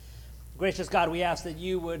Gracious God, we ask that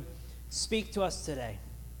you would speak to us today,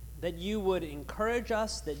 that you would encourage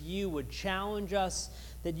us, that you would challenge us,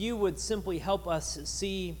 that you would simply help us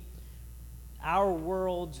see our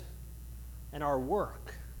world and our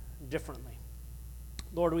work differently.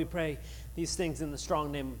 Lord, we pray these things in the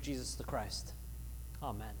strong name of Jesus the Christ.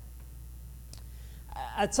 Amen.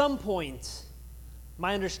 At some point,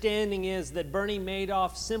 my understanding is that Bernie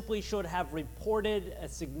Madoff simply should have reported a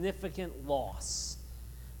significant loss.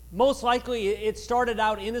 Most likely, it started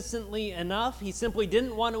out innocently enough. He simply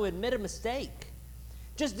didn't want to admit a mistake.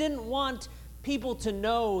 Just didn't want people to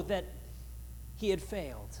know that he had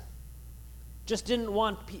failed. Just didn't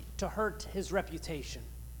want to hurt his reputation.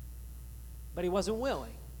 But he wasn't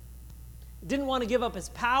willing. Didn't want to give up his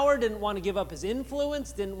power, didn't want to give up his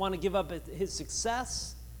influence, didn't want to give up his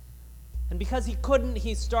success. And because he couldn't,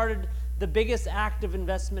 he started the biggest act of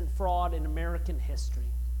investment fraud in American history.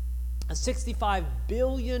 A $65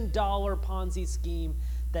 billion Ponzi scheme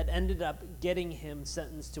that ended up getting him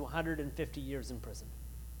sentenced to 150 years in prison.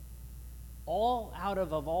 All out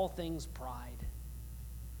of all things, pride.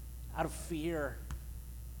 Out of fear.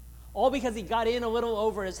 All because he got in a little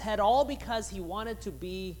over his head. All because he wanted to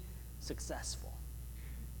be successful.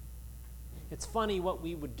 It's funny what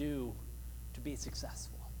we would do to be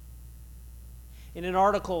successful. In an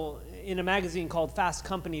article in a magazine called Fast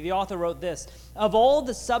Company, the author wrote this: of all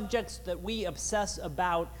the subjects that we obsess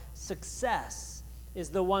about, success is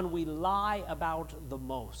the one we lie about the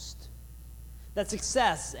most. That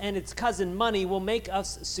success and its cousin money will make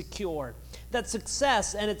us secure. That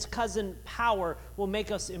success and its cousin power will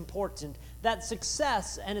make us important. That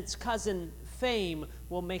success and its cousin fame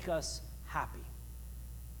will make us happy.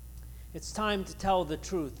 It's time to tell the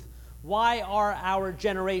truth. Why are our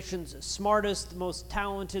generation's smartest, most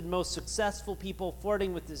talented, most successful people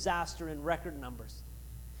flirting with disaster in record numbers?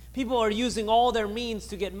 People are using all their means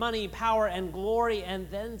to get money, power, and glory, and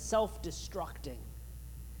then self-destructing.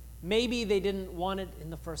 Maybe they didn't want it in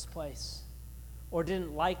the first place, or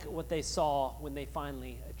didn't like what they saw when they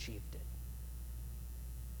finally achieved it.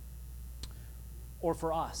 Or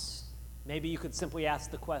for us, maybe you could simply ask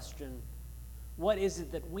the question, what is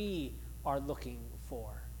it that we are looking for?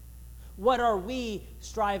 What are we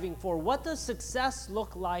striving for? What does success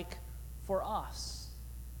look like for us?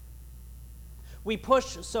 We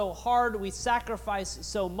push so hard, we sacrifice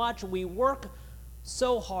so much, we work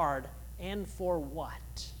so hard, and for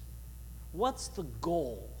what? What's the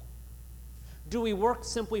goal? Do we work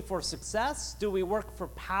simply for success? Do we work for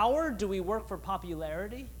power? Do we work for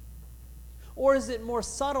popularity? Or is it more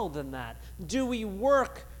subtle than that? Do we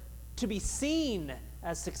work to be seen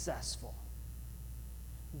as successful?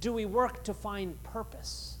 Do we work to find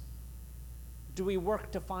purpose? Do we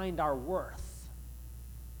work to find our worth?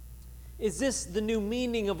 Is this the new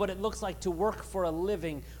meaning of what it looks like to work for a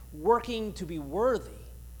living, working to be worthy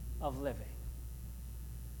of living?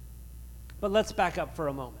 But let's back up for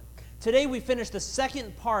a moment. Today we finish the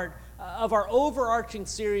second part of our overarching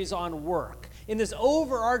series on work. In this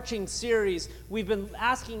overarching series, we've been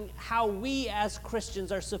asking how we as Christians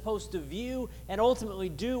are supposed to view and ultimately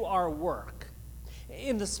do our work.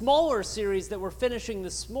 In the smaller series that we're finishing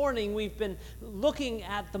this morning, we've been looking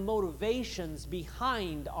at the motivations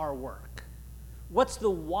behind our work. What's the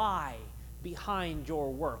why behind your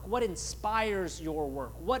work? What inspires your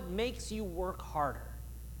work? What makes you work harder?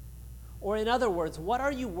 Or in other words, what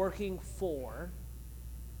are you working for,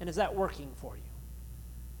 and is that working for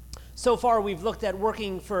you? So far, we've looked at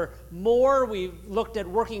working for more. We've looked at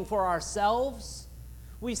working for ourselves.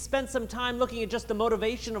 We've spent some time looking at just the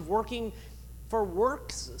motivation of working for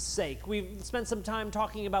work's sake. We've spent some time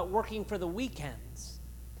talking about working for the weekends.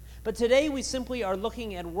 But today we simply are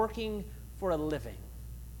looking at working for a living.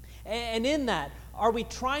 And in that, are we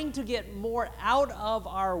trying to get more out of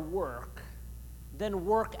our work than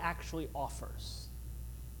work actually offers?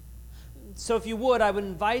 So if you would, I would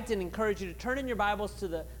invite and encourage you to turn in your Bibles to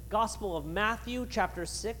the Gospel of Matthew, chapter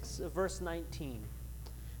 6, verse 19.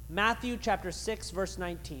 Matthew chapter 6, verse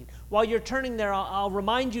 19. While you're turning there, I'll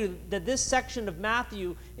remind you that this section of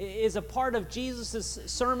Matthew is a part of Jesus'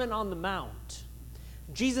 Sermon on the Mount.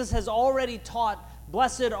 Jesus has already taught,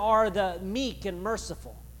 blessed are the meek and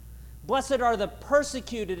merciful. Blessed are the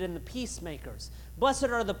persecuted and the peacemakers. Blessed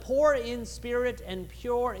are the poor in spirit and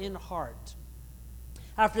pure in heart.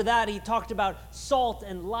 After that, he talked about salt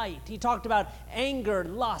and light. He talked about anger,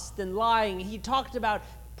 lust, and lying. He talked about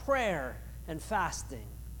prayer and fasting.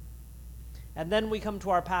 And then we come to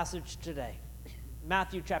our passage today,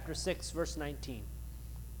 Matthew chapter 6, verse 19.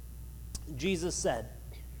 Jesus said,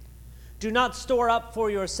 "Do not store up for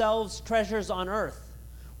yourselves treasures on earth,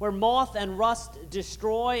 where moth and rust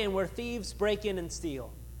destroy and where thieves break in and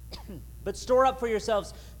steal. But store up for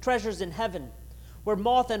yourselves treasures in heaven, where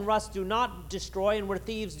moth and rust do not destroy, and where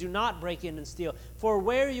thieves do not break in and steal. For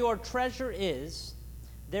where your treasure is,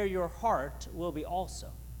 there your heart will be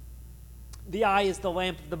also. The eye is the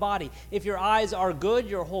lamp of the body. If your eyes are good,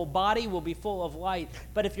 your whole body will be full of light.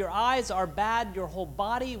 But if your eyes are bad, your whole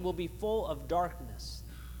body will be full of darkness.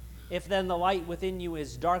 If then the light within you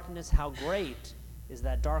is darkness, how great is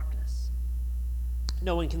that darkness?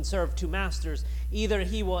 No one can serve two masters. Either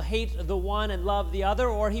he will hate the one and love the other,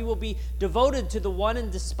 or he will be devoted to the one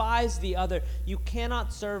and despise the other. You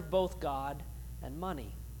cannot serve both God and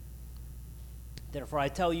money. Therefore I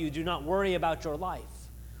tell you, do not worry about your life,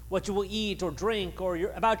 what you will eat or drink, or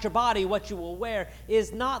about your body, what you will wear.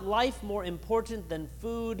 Is not life more important than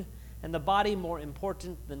food, and the body more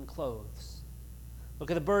important than clothes? Look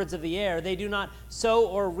at the birds of the air. They do not sow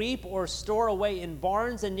or reap or store away in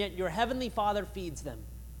barns, and yet your heavenly Father feeds them.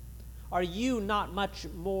 Are you not much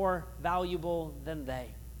more valuable than they?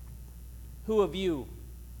 Who of you,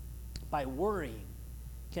 by worrying,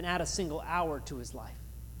 can add a single hour to his life?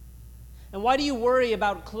 And why do you worry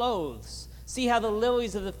about clothes? See how the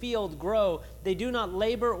lilies of the field grow. They do not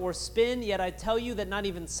labor or spin, yet I tell you that not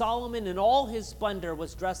even Solomon in all his splendor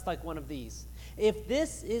was dressed like one of these. If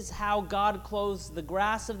this is how God clothes the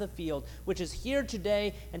grass of the field, which is here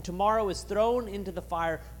today and tomorrow is thrown into the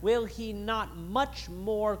fire, will he not much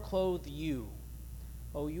more clothe you,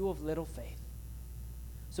 O you of little faith?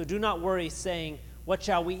 So do not worry, saying, what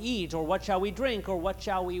shall we eat, or what shall we drink, or what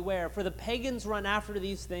shall we wear? For the pagans run after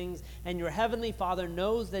these things, and your heavenly Father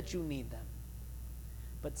knows that you need them.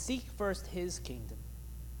 But seek first his kingdom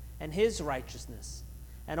and his righteousness,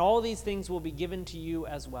 and all these things will be given to you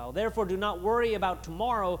as well. Therefore, do not worry about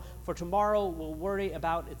tomorrow, for tomorrow will worry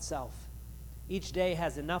about itself. Each day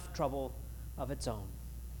has enough trouble of its own.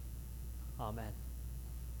 Amen.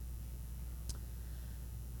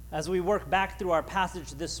 As we work back through our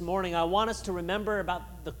passage this morning, I want us to remember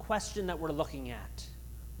about the question that we're looking at.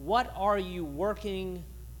 What are you working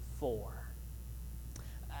for?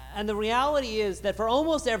 And the reality is that for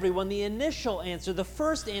almost everyone, the initial answer, the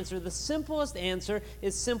first answer, the simplest answer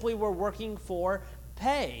is simply we're working for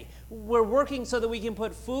pay. We're working so that we can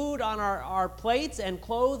put food on our plates and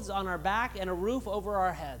clothes on our back and a roof over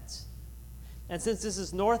our heads. And since this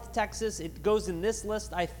is North Texas, it goes in this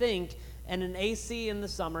list, I think, and an AC in the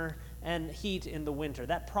summer and heat in the winter.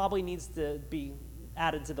 That probably needs to be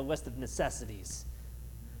added to the list of necessities.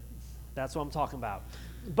 That's what I'm talking about.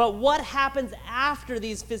 But what happens after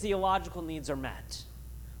these physiological needs are met?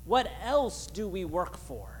 What else do we work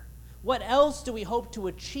for? What else do we hope to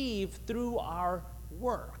achieve through our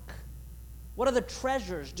work? What other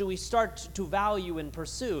treasures do we start to value and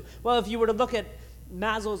pursue? Well, if you were to look at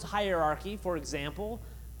Maslow's hierarchy, for example,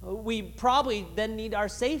 we probably then need our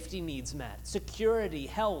safety needs met, security,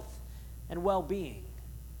 health, and well-being.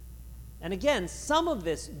 And again, some of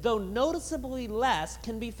this, though noticeably less,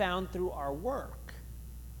 can be found through our work.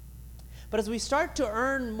 But as we start to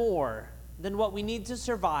earn more than what we need to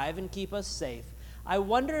survive and keep us safe, I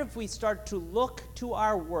wonder if we start to look to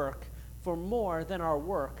our work for more than our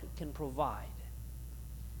work can provide.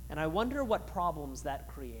 And I wonder what problems that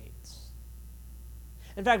creates.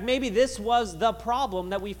 In fact, maybe this was the problem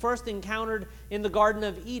that we first encountered in the Garden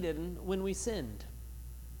of Eden when we sinned.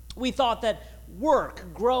 We thought that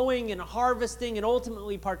work, growing and harvesting and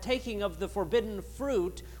ultimately partaking of the forbidden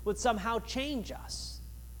fruit would somehow change us.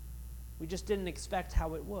 We just didn't expect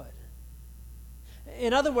how it would.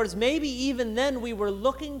 In other words, maybe even then we were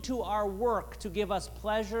looking to our work to give us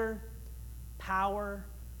pleasure, power,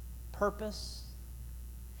 purpose.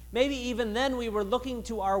 Maybe even then we were looking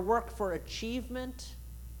to our work for achievement,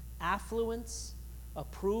 affluence,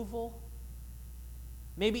 approval.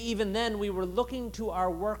 Maybe even then we were looking to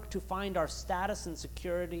our work to find our status and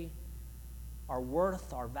security, our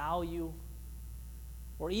worth, our value,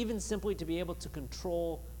 or even simply to be able to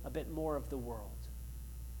control a bit more of the world.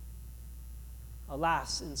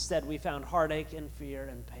 Alas, instead we found heartache and fear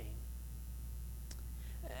and pain.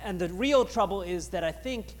 And the real trouble is that I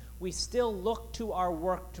think we still look to our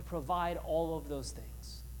work to provide all of those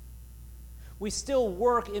things. We still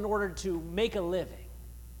work in order to make a living,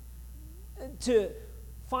 to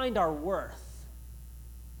find our worth,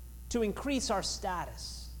 to increase our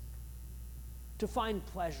status, to find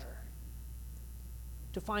pleasure,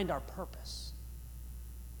 to find our purpose.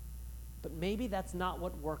 But maybe that's not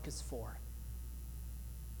what work is for.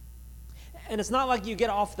 And it's not like you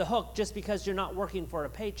get off the hook just because you're not working for a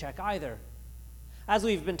paycheck either. As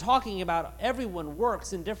we've been talking about, everyone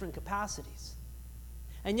works in different capacities.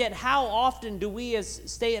 And yet, how often do we as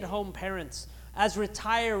stay-at-home parents as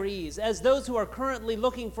retirees, as those who are currently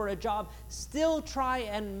looking for a job, still try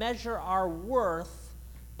and measure our worth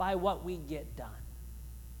by what we get done.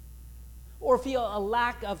 Or feel a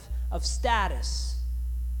lack of status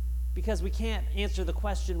because we can't answer the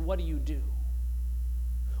question, what do you do?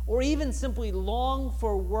 Or even simply long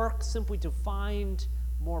for work simply to find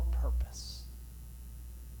more purpose.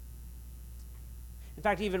 In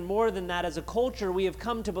fact, even more than that, as a culture, we have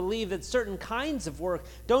come to believe that certain kinds of work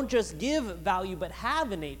don't just give value, but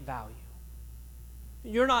have innate value.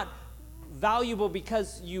 You're not valuable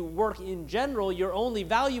because you work in general. You're only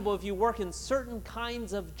valuable if you work in certain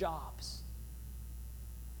kinds of jobs.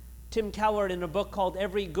 Tim Keller, in a book called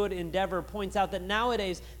Every Good Endeavor, points out that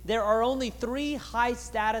nowadays there are only 3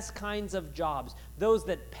 high-status kinds of jobs: those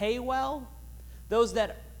that pay well, those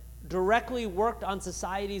that directly worked on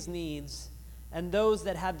society's needs, and those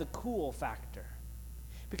that had the cool factor.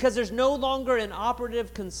 Because there's no longer an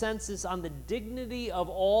operative consensus on the dignity of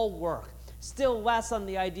all work, still less on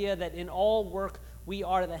the idea that in all work we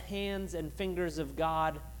are the hands and fingers of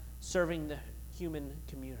God serving the human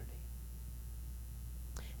community.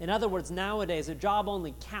 In other words, nowadays a job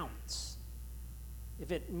only counts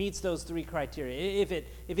if it meets those 3 criteria. If it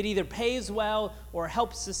either pays well or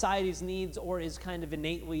helps society's needs or is kind of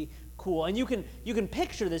innately cool. And you can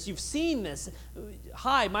picture this. You've seen this.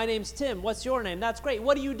 Hi, my name's Tim. What's your name? That's great.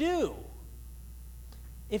 What do you do?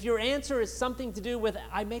 If your answer is something to do with,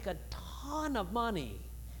 I make a ton of money,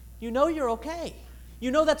 you know you're okay. You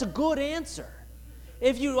know that's a good answer.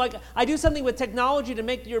 If you, like, I do something with technology to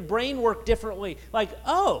make your brain work differently, like,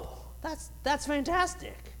 oh, that's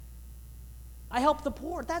fantastic. I help the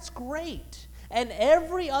poor. That's great. And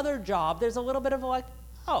every other job, there's a little bit of like,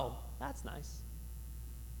 oh, that's nice.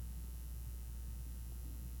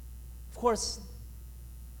 Of course,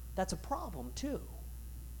 that's a problem too.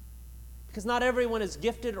 Because not everyone is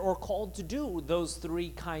gifted or called to do those 3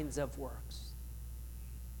 kinds of works.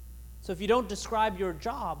 So if you don't describe your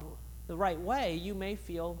job the right way, you may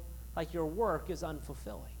feel like your work is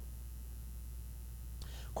unfulfilling.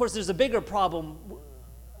 Of course, there's a bigger problem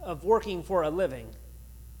of working for a living.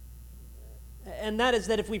 And that is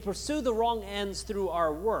that if we pursue the wrong ends through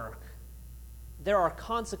our work, there are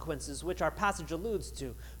consequences, which our passage alludes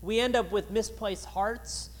to. We end up with misplaced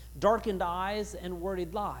hearts, darkened eyes, and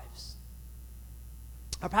worried lives.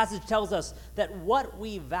 Our passage tells us that what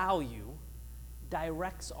we value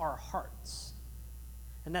directs our hearts.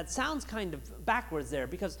 And that sounds kind of backwards there,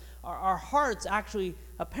 because our hearts actually,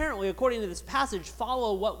 apparently, according to this passage,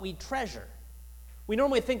 follow what we treasure. We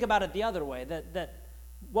normally think about it the other way, that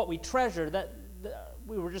what we treasure, that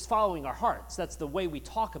we were just following our hearts. That's the way we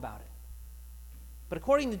talk about it. But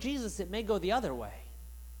according to Jesus, it may go the other way.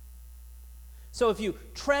 So if you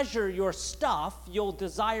treasure your stuff, you'll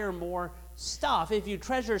desire more stuff. If you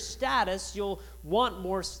treasure status, you'll want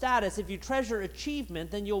more status. If you treasure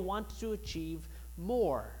achievement, then you'll want to achieve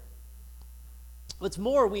more. What's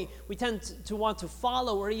more, we tend to want to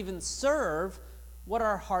follow or even serve what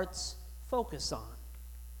our hearts focus on.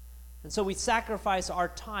 And so we sacrifice our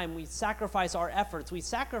time, we sacrifice our efforts, we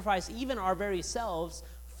sacrifice even our very selves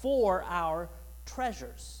for our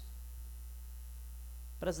treasures.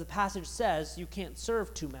 But as the passage says, you can't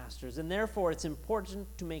serve 2 masters, and therefore it's important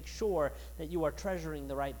to make sure that you are treasuring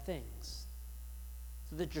the right things,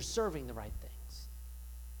 so that you're serving the right things.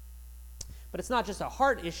 But it's not just a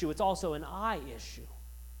heart issue, it's also an eye issue.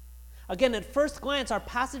 Again, at first glance, our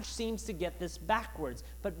passage seems to get this backwards,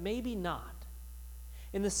 but maybe not.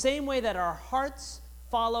 In the same way that our hearts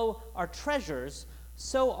follow our treasures,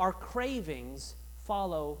 so our cravings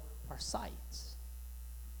follow our sights.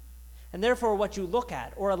 And therefore, what you look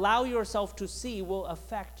at or allow yourself to see will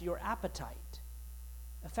affect your appetite,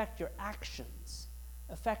 affect your actions,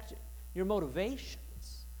 affect your motivations.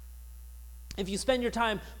 If you spend your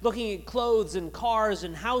time looking at clothes and cars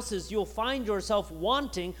and houses, you'll find yourself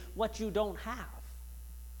wanting what you don't have.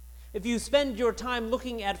 If you spend your time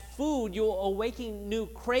looking at food, you'll awaken new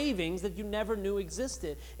cravings that you never knew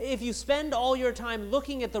existed. If you spend all your time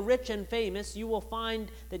looking at the rich and famous, you will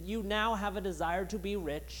find that you now have a desire to be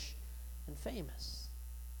rich and famous.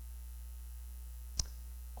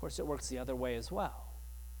 Of course, it works the other way as well.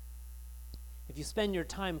 If you spend your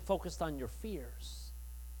time focused on your fears,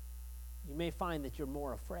 you may find that you're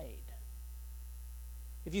more afraid.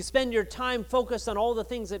 If you spend your time focused on all the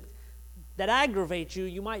things that aggravate you,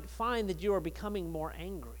 you might find that you are becoming more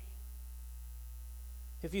angry.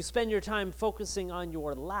 If you spend your time focusing on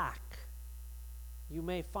your lack, you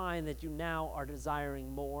may find that you now are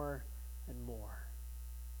desiring more and more.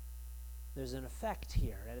 There's an effect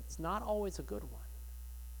here, and it's not always a good one.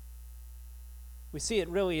 We see it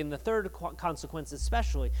really in the third consequence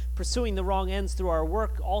especially. Pursuing the wrong ends through our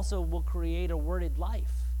work also will create a worried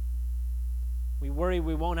life. We worry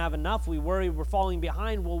we won't have enough. We worry we're falling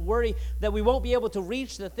behind. We'll worry that we won't be able to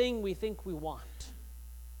reach the thing we think we want.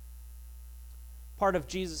 Part of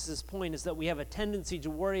Jesus' point is that we have a tendency to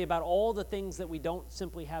worry about all the things that we don't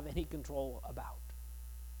simply have any control about,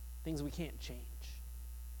 things we can't change.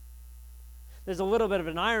 There's a little bit of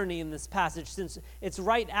an irony in this passage, since it's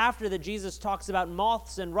right after that Jesus talks about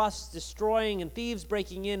moths and rust destroying and thieves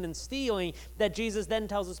breaking in and stealing, that Jesus then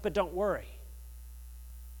tells us, but don't worry.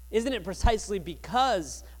 Isn't it precisely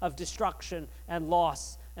because of destruction and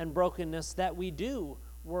loss and brokenness that we do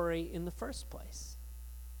worry in the first place?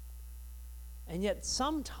 And yet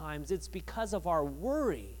sometimes it's because of our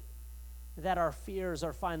worry that our fears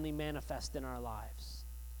are finally manifest in our lives.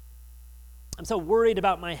 I'm so worried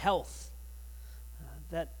about my health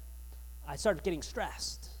that I start getting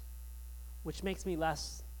stressed, which makes me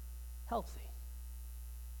less healthy.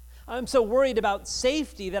 I'm so worried about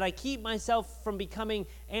safety that I keep myself from becoming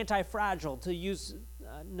anti-fragile, to use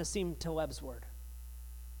Nassim Taleb's word.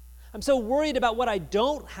 I'm so worried about what I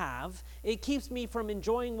don't have, it keeps me from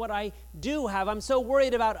enjoying what I do have. I'm so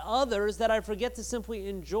worried about others that I forget to simply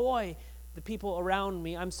enjoy the people around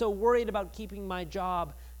me. I'm so worried about keeping my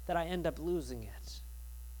job that I end up losing it.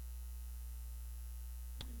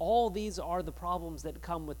 All these are the problems that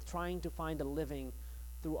come with trying to find a living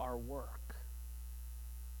through our work.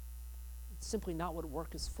 It's simply not what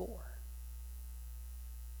work is for.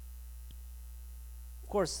 Of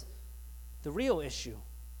course, the real issue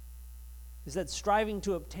is that striving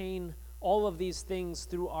to obtain all of these things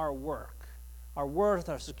through our work, our worth,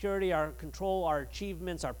 our security, our control, our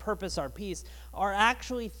achievements, our purpose, our peace, are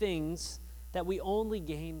actually things that we only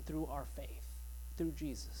gain through our faith, through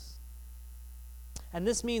Jesus. And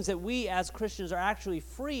this means that we as Christians are actually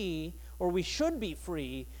free, or we should be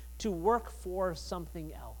free, to work for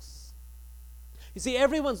something else. You see,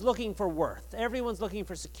 everyone's looking for worth. Everyone's looking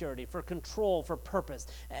for security, for control, for purpose.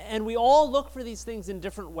 And we all look for these things in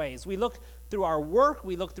different ways. We look through our work,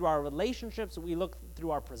 we look through our relationships, we look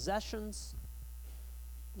through our possessions.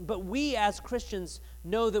 But we as Christians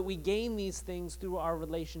know that we gain these things through our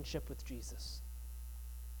relationship with Jesus.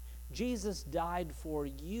 Jesus died for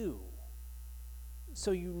you,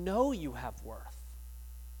 so you know you have worth.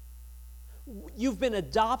 You've been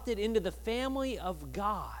adopted into the family of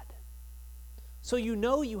God, so you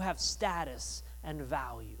know you have status and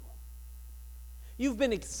value. You've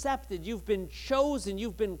been accepted, you've been chosen,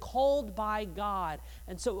 you've been called by God,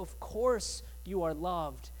 and so of course you are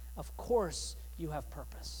loved, of course you have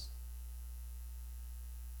purpose.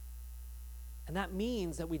 And that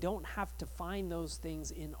means that we don't have to find those things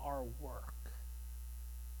in our work.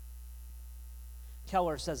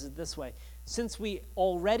 Keller says it this way: since we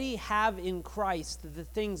already have in Christ the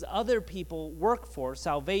things other people work for,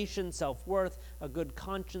 salvation, self-worth, a good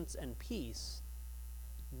conscience, and peace,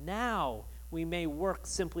 now we may work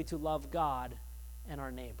simply to love God and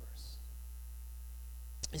our neighbors.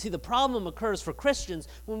 You see, the problem occurs for Christians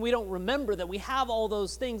when we don't remember that we have all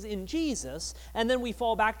those things in Jesus, and then we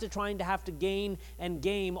fall back to trying to have to gain and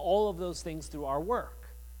game all of those things through our work.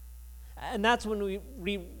 And that's when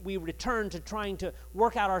we return to trying to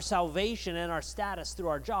work out our salvation and our status through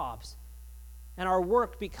our jobs. And our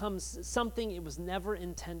work becomes something it was never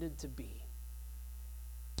intended to be.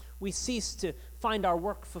 We cease to find our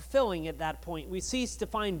work fulfilling at that point. We cease to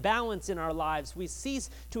find balance in our lives. We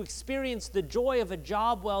cease to experience the joy of a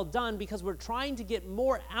job well done because we're trying to get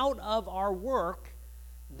more out of our work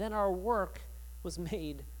than our work was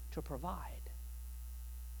made to provide.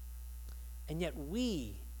 And yet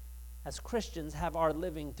we, as Christians, have our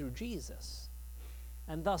living through Jesus,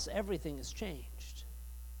 and thus everything is changed.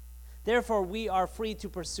 Therefore, we are free to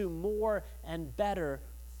pursue more and better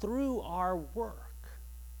through our work.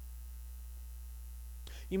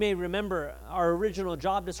 You may remember our original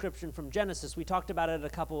job description from Genesis. We talked about it a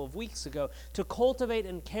couple of weeks ago. To cultivate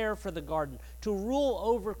and care for the garden, to rule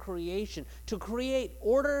over creation, to create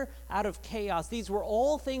order out of chaos. These were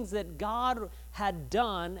all things that God had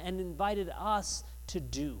done and invited us to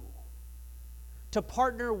do, to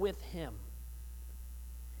partner with Him.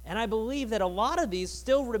 And I believe that a lot of these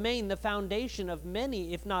still remain the foundation of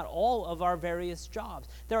many, if not all, of our various jobs.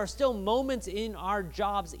 There are still moments in our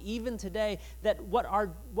jobs, even today, that what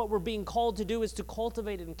we're being called to do is to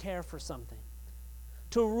cultivate and care for something,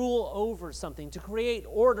 to rule over something, to create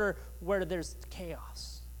order where there's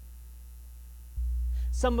chaos.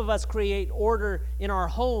 Some of us create order in our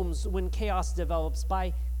homes when chaos develops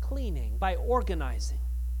by cleaning, by organizing,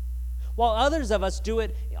 while others of us do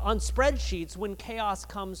it on spreadsheets when chaos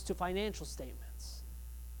comes to financial statements.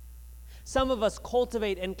 Some of us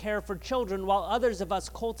cultivate and care for children, while others of us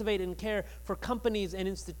cultivate and care for companies and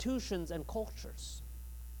institutions and cultures.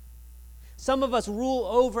 Some of us rule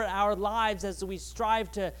over our lives as we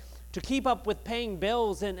strive to keep up with paying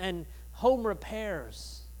bills and home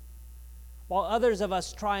repairs, while others of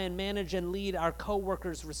us try and manage and lead our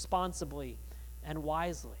coworkers responsibly and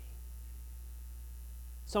wisely.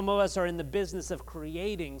 Some of us are in the business of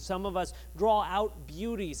creating. Some of us draw out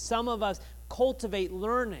beauty. Some of us cultivate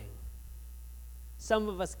learning. Some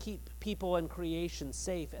of us keep people and creation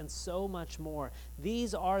safe, and so much more.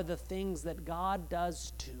 These are the things that God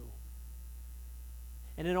does too.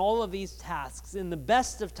 And in all of these tasks, in the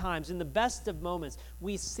best of times, in the best of moments,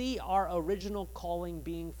 we see our original calling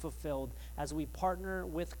being fulfilled as we partner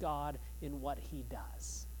with God in what He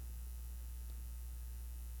does.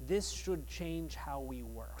 This should change how we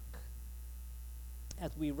work,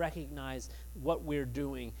 as we recognize what we're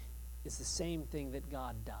doing is the same thing that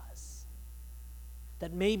God does.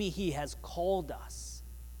 That maybe He has called us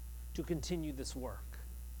to continue this work.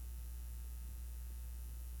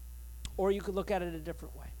 Or you could look at it a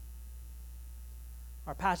different way.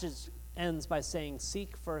 Our passage ends by saying,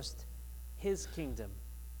 seek first His kingdom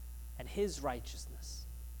and His righteousness,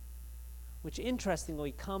 which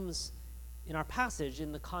interestingly comes in our passage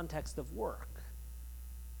in the context of work.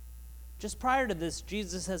 Just prior to this,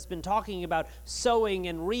 Jesus has been talking about sowing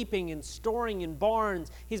and reaping and storing in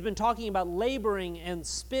barns. He's been talking about laboring and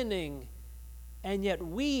spinning, and yet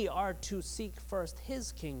we are to seek first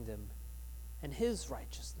His kingdom and His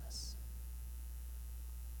righteousness.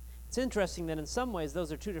 It's interesting that in some ways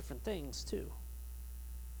those are two different things too.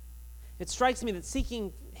 It strikes me that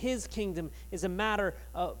seeking His kingdom is a matter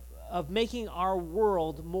of making our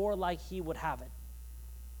world more like He would have it.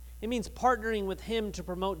 It means partnering with Him to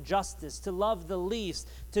promote justice, to love the least,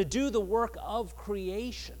 to do the work of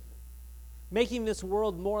creation, making this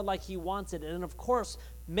world more like He wants it. And of course,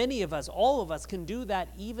 many of us, all of us, can do that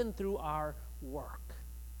even through our work.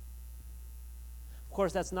 Of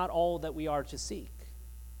course, that's not all that we are to seek.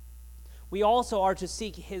 We also are to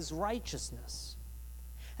seek His righteousness.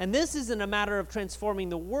 And this isn't a matter of transforming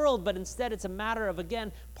the world, but instead it's a matter of,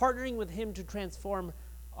 again, partnering with Him to transform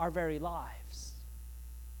our very lives.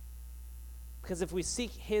 Because if we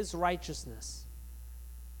seek His righteousness,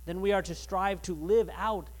 then we are to strive to live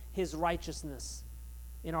out His righteousness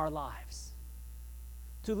in our lives,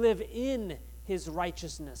 to live in His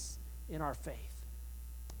righteousness in our faith,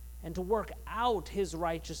 and to work out His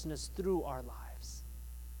righteousness through our lives.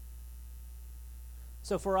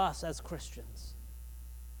 So for us as Christians,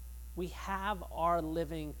 we have our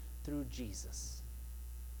living through Jesus.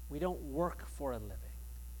 We don't work for a living.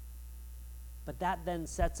 But that then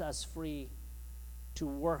sets us free to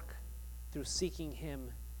work through seeking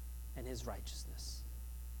Him and His righteousness.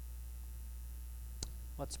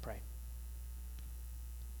 Let's pray.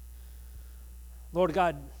 Lord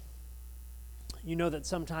God, You know that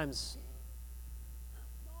sometimes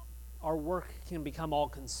our work can become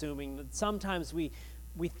all-consuming, that sometimes we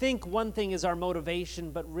think one thing is our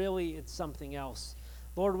motivation, but really it's something else.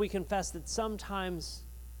 Lord, we confess that sometimes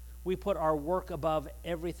we put our work above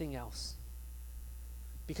everything else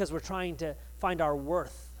because we're trying to find our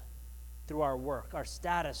worth through our work, our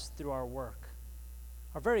status through our work,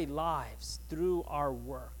 our very lives through our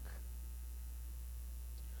work.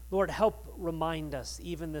 Lord, help remind us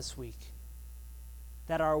even this week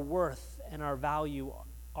that our worth and our value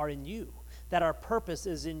are in You, that our purpose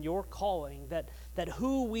is in Your calling, that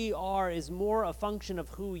who we are is more a function of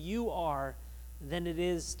who You are than it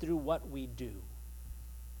is through what we do.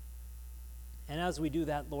 And as we do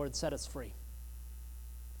that, Lord, set us free.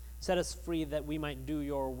 Set us free that we might do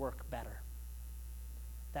Your work better,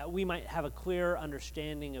 that we might have a clear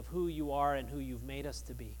understanding of who You are and who You've made us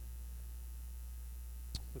to be.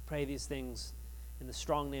 We pray these things in the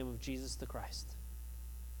strong name of Jesus the Christ.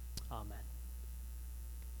 Amen.